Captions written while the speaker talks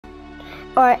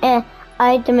Or I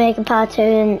had to make a part 2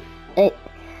 and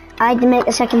I had to make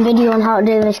a second video on how to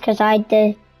do this because I had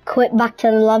to quit back to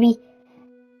the lobby.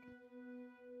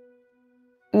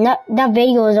 That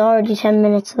video is already 10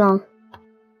 minutes long.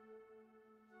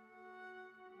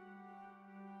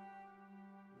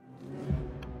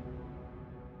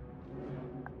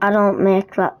 I don't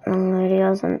make that long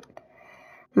videos on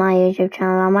my YouTube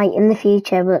channel. I might in the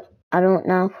future, but I don't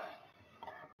know.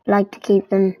 I like to keep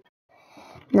them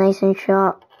nice and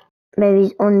short.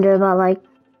 Maybe under about like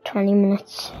 20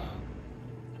 minutes.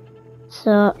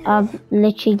 So I've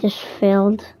literally just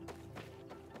filled.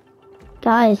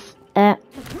 Guys,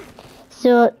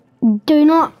 so do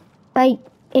not, like,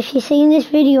 if you're seeing this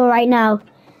video right now,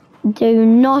 do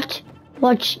not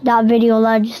watch that video that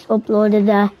I just uploaded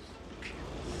there.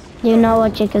 Do not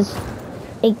watch it because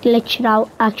it glitched out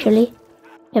actually.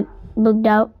 It bugged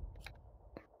out.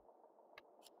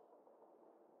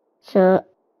 So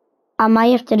I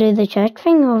might have to do the church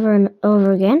thing over and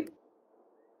over again.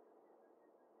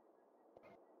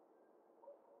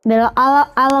 But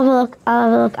I'll have a look.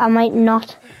 I might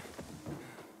not.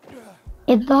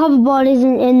 If the hoverboard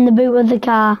isn't in the boot of the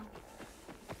car,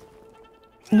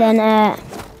 then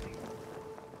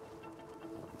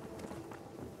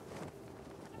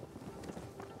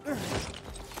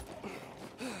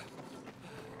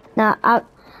now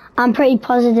I'm pretty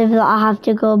positive that I have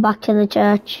to go back to the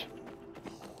church.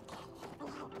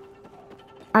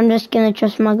 I'm just gonna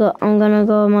trust my gut. I'm gonna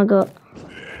go with my gut.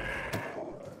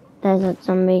 There's that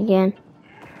zombie again.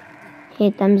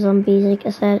 Hate them zombies, like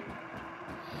I said.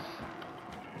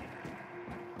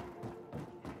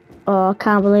 Oh, I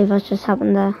can't believe what just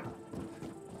happened there.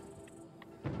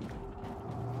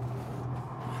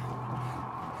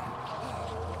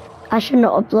 I shouldn't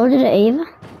have uploaded it either.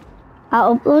 I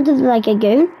uploaded it like a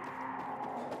goon.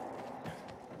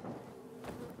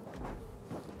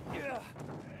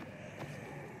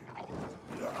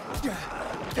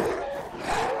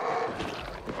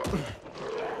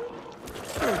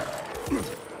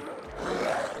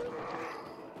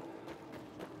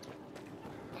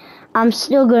 I'm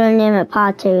still gonna name it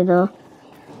part 2 though.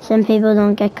 Some people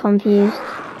don't get confused.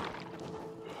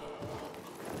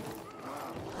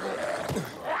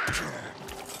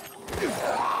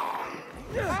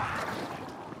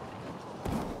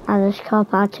 I just call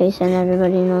part 2 so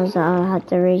everybody knows that I had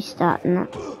to restart and that.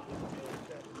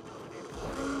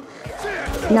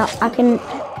 No, I can.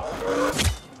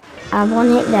 I one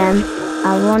hit them.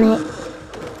 I one hit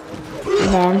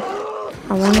them.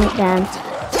 I one hit them.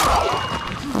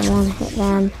 I one hit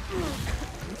them.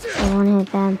 I one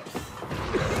hit them.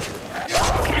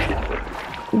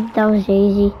 That was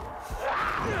easy.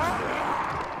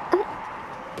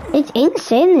 It's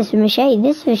insane, this machete.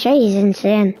 This machete is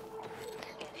insane.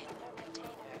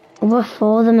 We're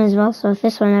 4 of them as well, so if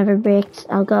this one ever breaks,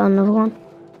 I'll get another one.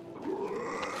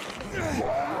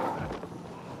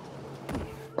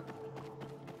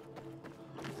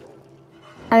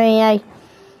 I mean, like,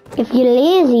 if you're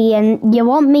lazy and you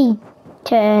want me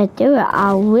to do it,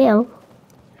 I will.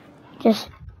 Just,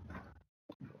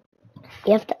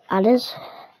 you have to add us.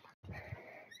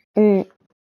 And,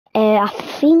 I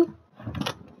think,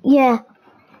 yeah,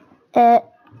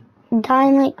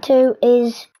 Dying Light 2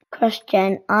 is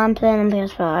cross-gen. I'm playing on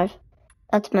PS5.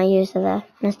 That's my user there,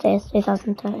 Mr.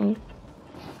 2013.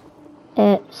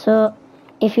 So,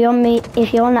 if you want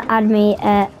to add me,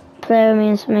 play with me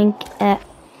or something,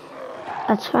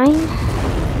 that's fine.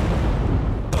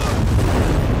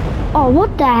 Oh,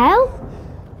 what the hell?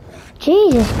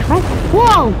 Jesus Christ.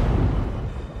 Whoa!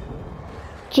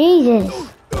 Jesus.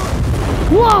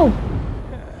 Whoa!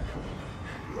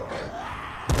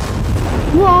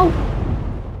 Whoa!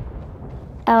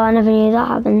 Oh, I never knew that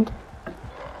happened.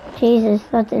 Jesus,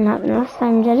 that didn't happen last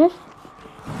time, did it?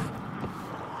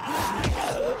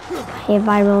 I hate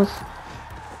virals.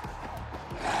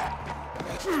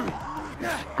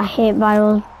 I hate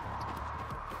virals.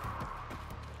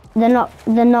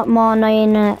 They're not more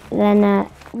annoying than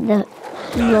the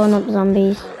blown up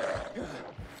zombies.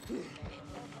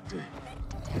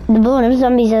 The blown up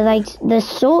zombies are like they're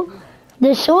so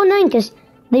annoying because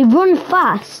they run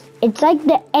fast. It's like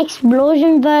the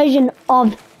explosion version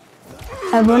of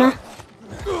a runner.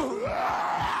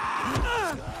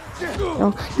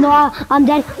 No, I'm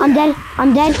dead.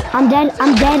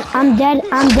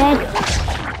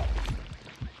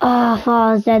 Oh, I thought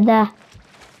I was dead there.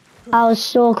 I was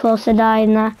so close to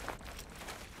dying there.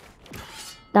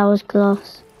 That was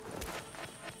close.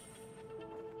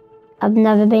 I've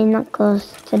never been that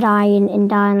close to dying in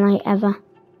Dying Light ever.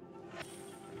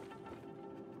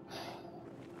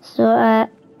 So,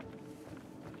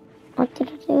 what did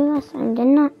I do last time?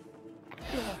 Didn't I?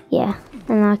 Yeah,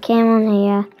 and I came on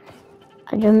here.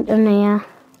 I jumped on here.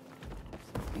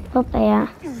 Up here.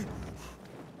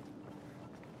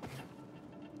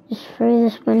 Just through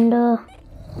this window.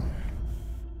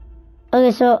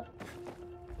 Okay, so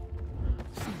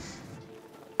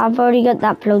I've already got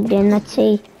that plugged in. Let's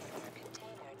see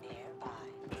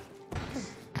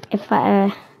if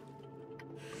I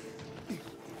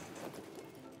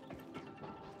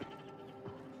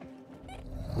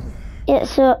yeah,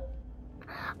 so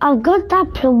I've got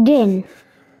that plugged in.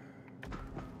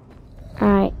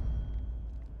 Alright.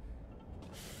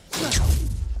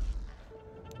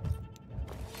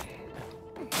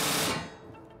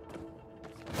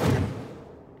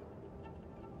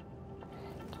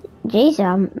 Jeez,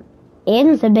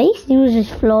 Aiden's the beast. He was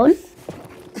just floating.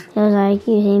 He was like,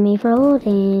 you see me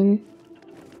floating.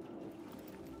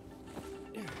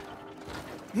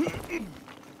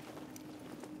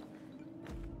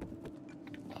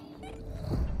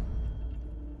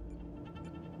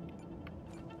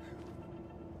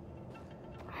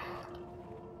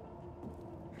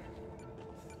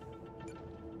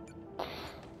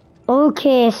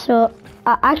 Okay, so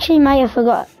I actually might have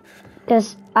forgot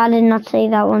because I did not say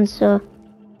that one, so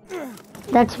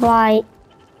that's why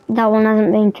that one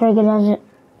hasn't been triggered, has it?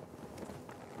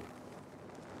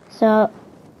 So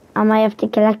I might have to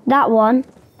collect that one.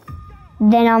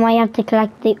 Then I might have to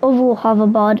collect the other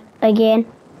hoverboard again.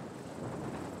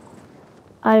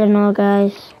 I don't know,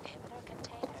 guys.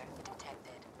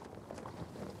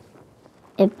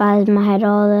 It buys my head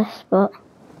all this, but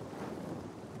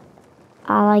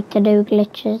I like to do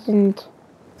glitches and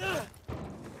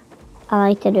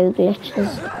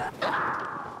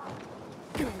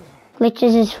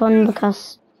Glitches is fun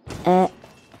because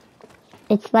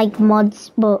it's like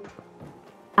mods, but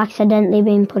accidentally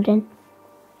being put in.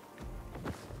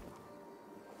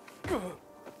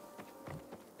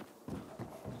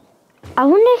 I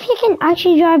wonder if you can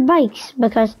actually drive bikes,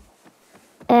 because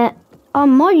on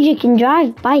mods you can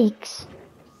drive bikes.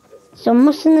 So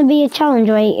mustn't there be a challenge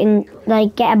where you can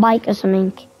like get a bike or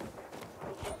something?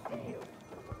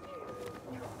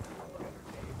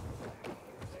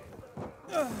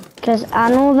 Because I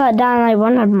know that Dynamite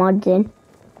 1 had mods in,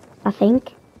 I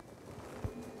think.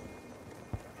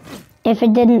 If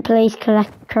it didn't, please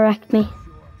correct me.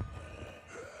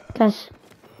 Because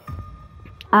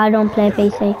I don't play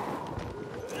PC.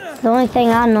 The only thing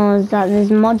I know is that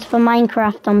there's mods for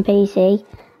Minecraft on PC,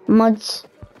 mods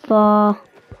for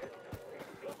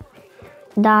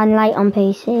Dying Light on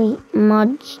PC,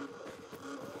 mods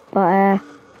for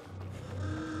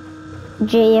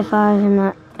GTA 5 and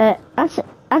that.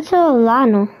 That's all I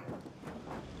know.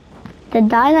 The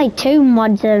Dying Light 2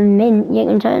 mods are mint. You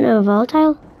can turn into a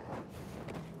volatile.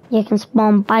 You can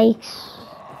spawn bikes.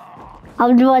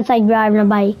 I'll do what's like driving a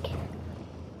bike.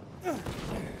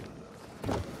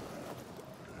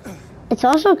 It's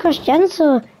also cross-gen,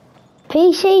 so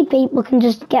PC people can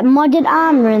just get modded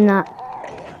armor in that,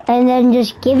 and then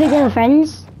just give it to their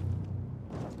friends.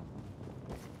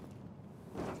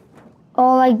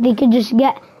 Or like they could just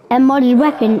get a modded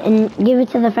weapon and give it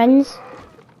to their friends.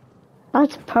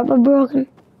 That's proper broken.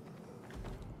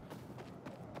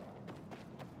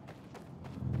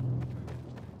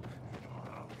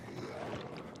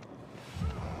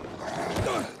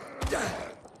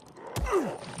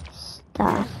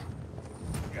 Stuff.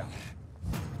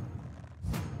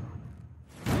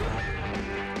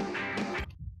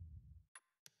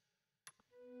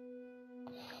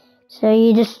 So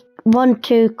you just want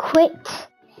to quit.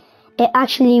 It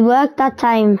actually worked that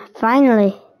time,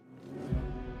 finally.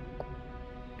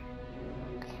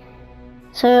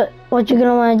 So what you're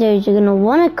gonna want to do is you're gonna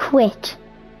want to quit,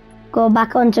 go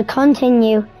back on to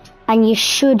continue, and you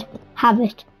should have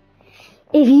it.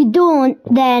 If you don't,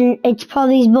 then it's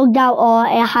probably bugged out or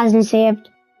it hasn't saved.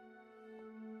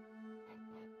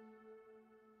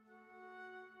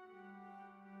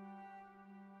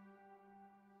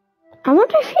 I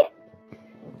wonder if you,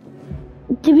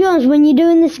 to be honest, when you're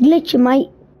doing this glitch, you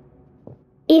might,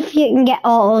 if you can get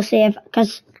auto save,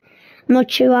 because I'm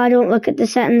not sure, I don't look at the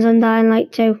settings on Dying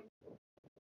Light 2.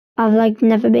 I've like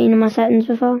never been in my settings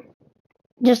before.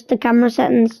 Just the camera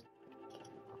settings.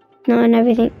 Not in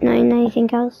everything, not in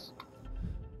anything else.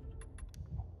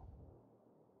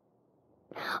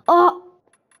 Oh!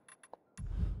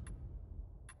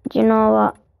 Do you know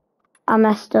what? I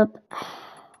messed up.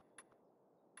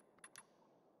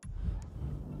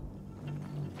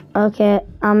 Okay,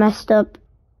 I messed up.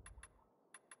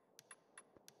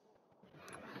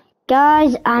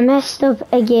 Guys, I messed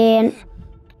up again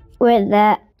with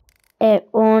that. It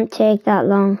won't take that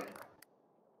long.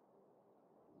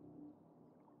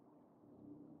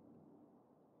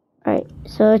 Right,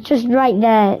 so it's just right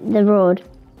there, the road.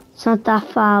 It's not that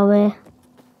far away.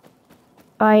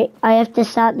 Right, I have to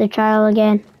start the trial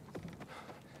again.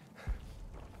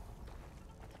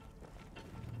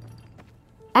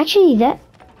 Actually,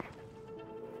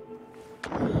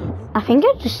 I think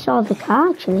I just saw the car,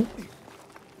 actually.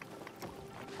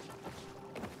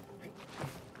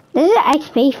 This is an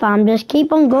XP farm, just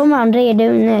keep on going around here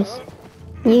doing this.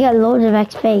 You get loads of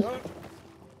XP.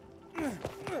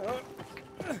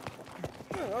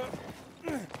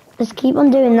 Just keep on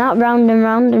doing that round and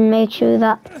round and make sure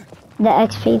that the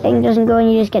XP thing doesn't go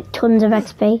and you just get tons of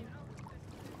XP.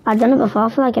 I've done it before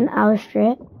for like an hour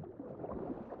straight.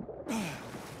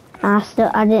 I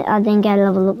didn't get a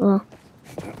level up though.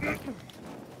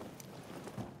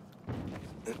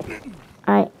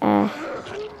 Alright,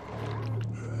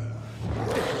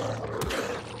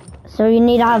 so you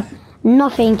need to have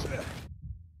nothing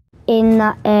in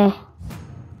that,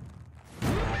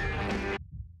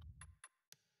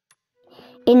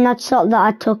 in that slot that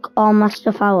I took all my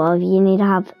stuff out of. You need to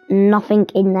have nothing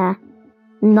in there.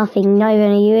 Nothing, not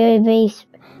even a UAV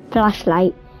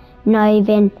flashlight, not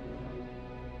even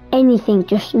anything,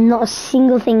 just not a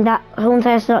single thing. That whole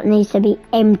entire slot needs to be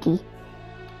empty.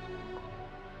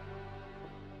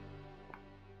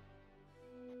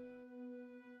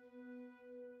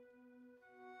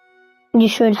 You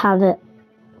should have it.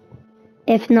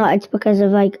 If not, it's because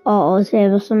of like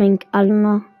autosave or something, I don't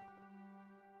know.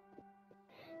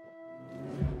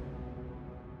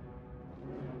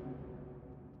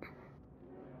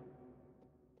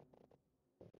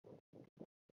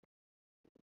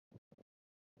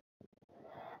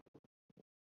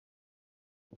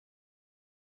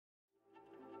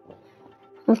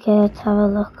 Okay, let's have a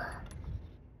look.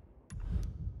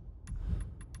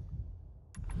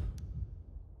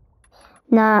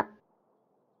 Nah.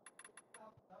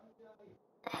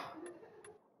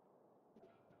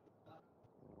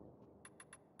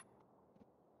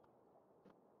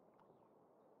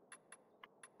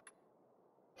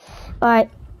 Alright.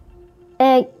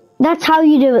 That's how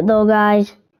you do it though,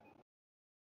 guys.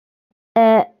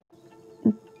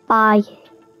 Bye.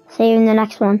 See you in the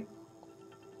next one.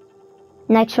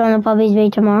 Next one will probably be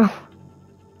tomorrow.